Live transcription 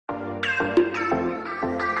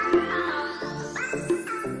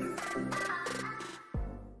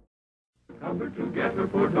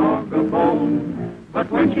poor dog a bone.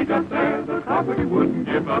 But when she got there, the property wouldn't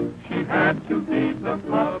give up. She had to feed the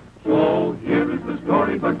pup. So here is the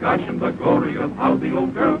story, but gosh and the glory of how the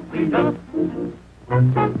old girl cleaned up.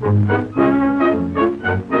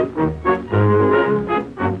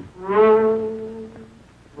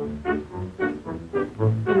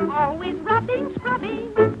 Always rubbing,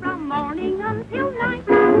 scrubbing, from morning until night.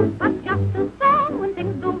 But just a song when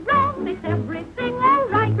things go wrong makes everything all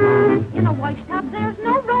right. In a wash tub there's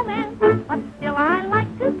no romance, but still I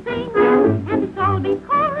like to sing. And it's all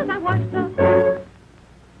because I washed up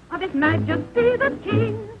of His Majesty the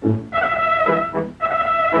King.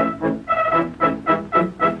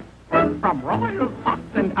 From royal socks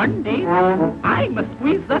and undies, I must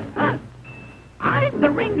squeeze the stud. I'm the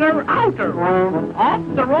ringer outer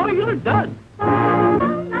of the royal dud.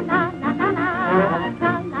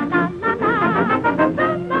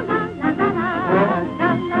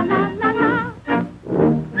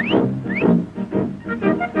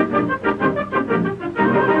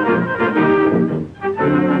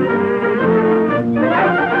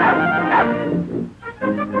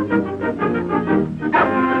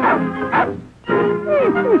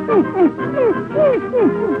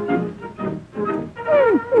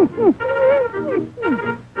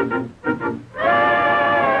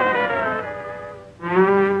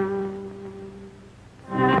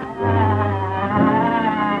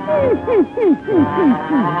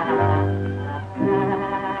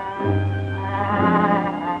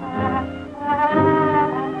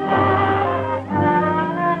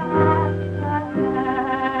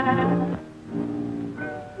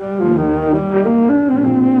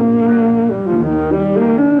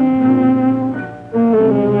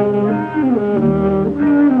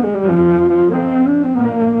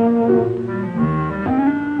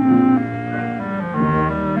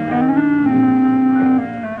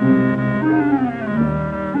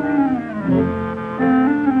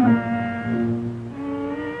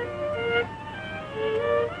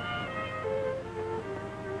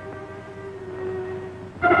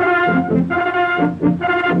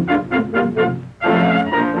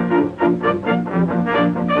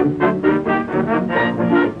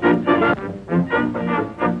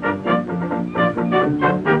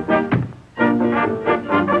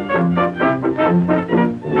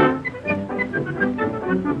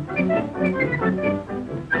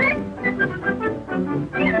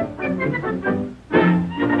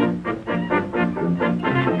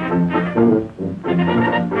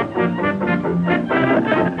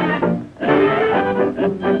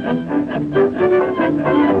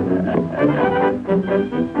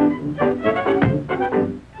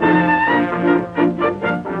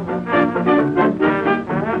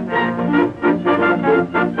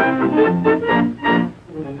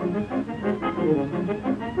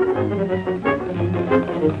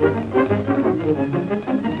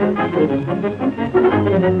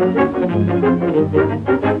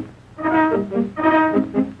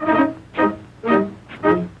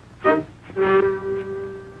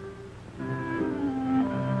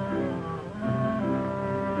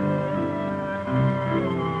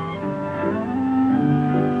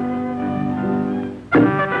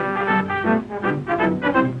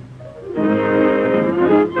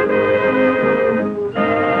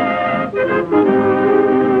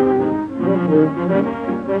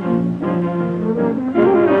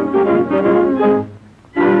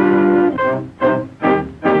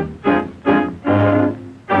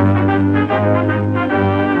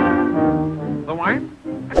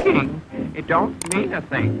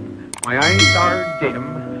 My eyes are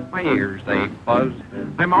dim, my ears they buzz.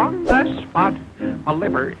 I'm on the spot, my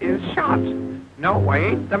liver is shot. No, I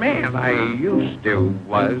ain't the man I used to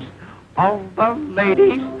was. All the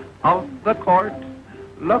ladies of the court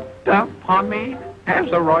looked upon me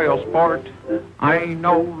as a royal sport. I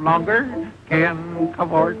no longer can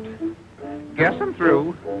cavort. Guess I'm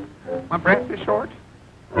through, my breath is short.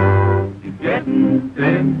 He's getting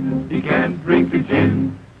thin, he can't drink his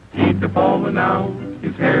gin. Teeth are falling out,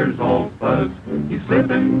 his hair's all fuzzed. He's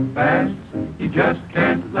slipping fast, he just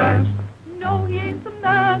can't last. No, he ain't the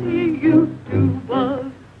man he used to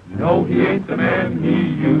was. No, he ain't the man he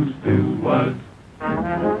used to was.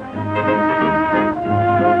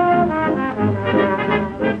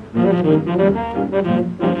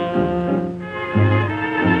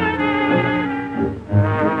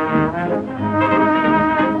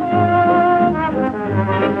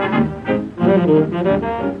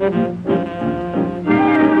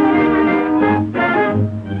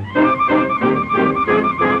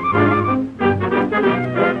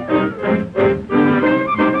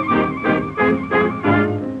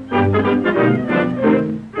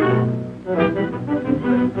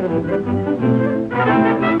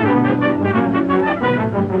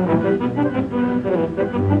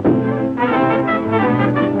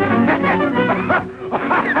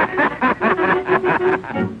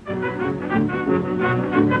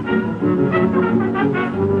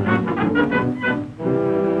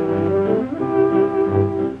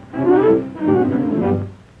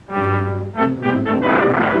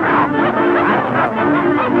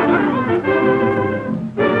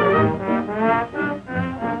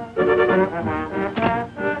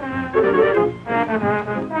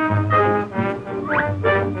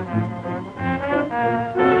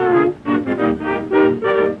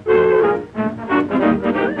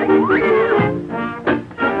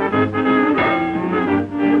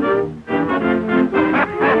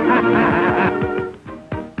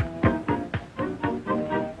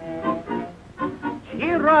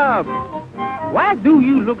 cheer up. Why do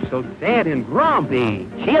you look so sad and grumpy?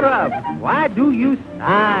 Cheer up. Why do you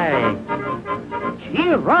sigh?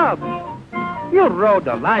 Cheer up. Your road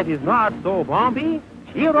to life is not so bumpy.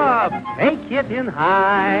 Cheer up. Take it in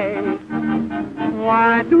high.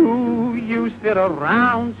 Why do you sit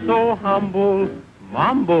around so humble?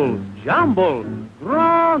 Mumble, jumble,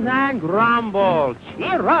 groan and grumble.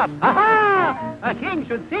 Cheer up. Ha-ha! A king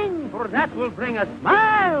should sing, for that will bring a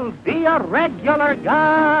smile. Be a regular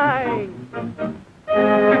guy.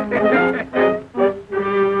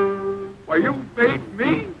 Why, you made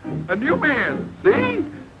me a new man, see?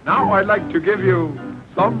 Now I'd like to give you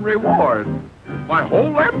some reward. My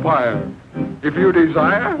whole empire. If you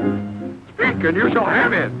desire, speak and you shall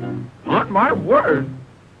have it. On my word.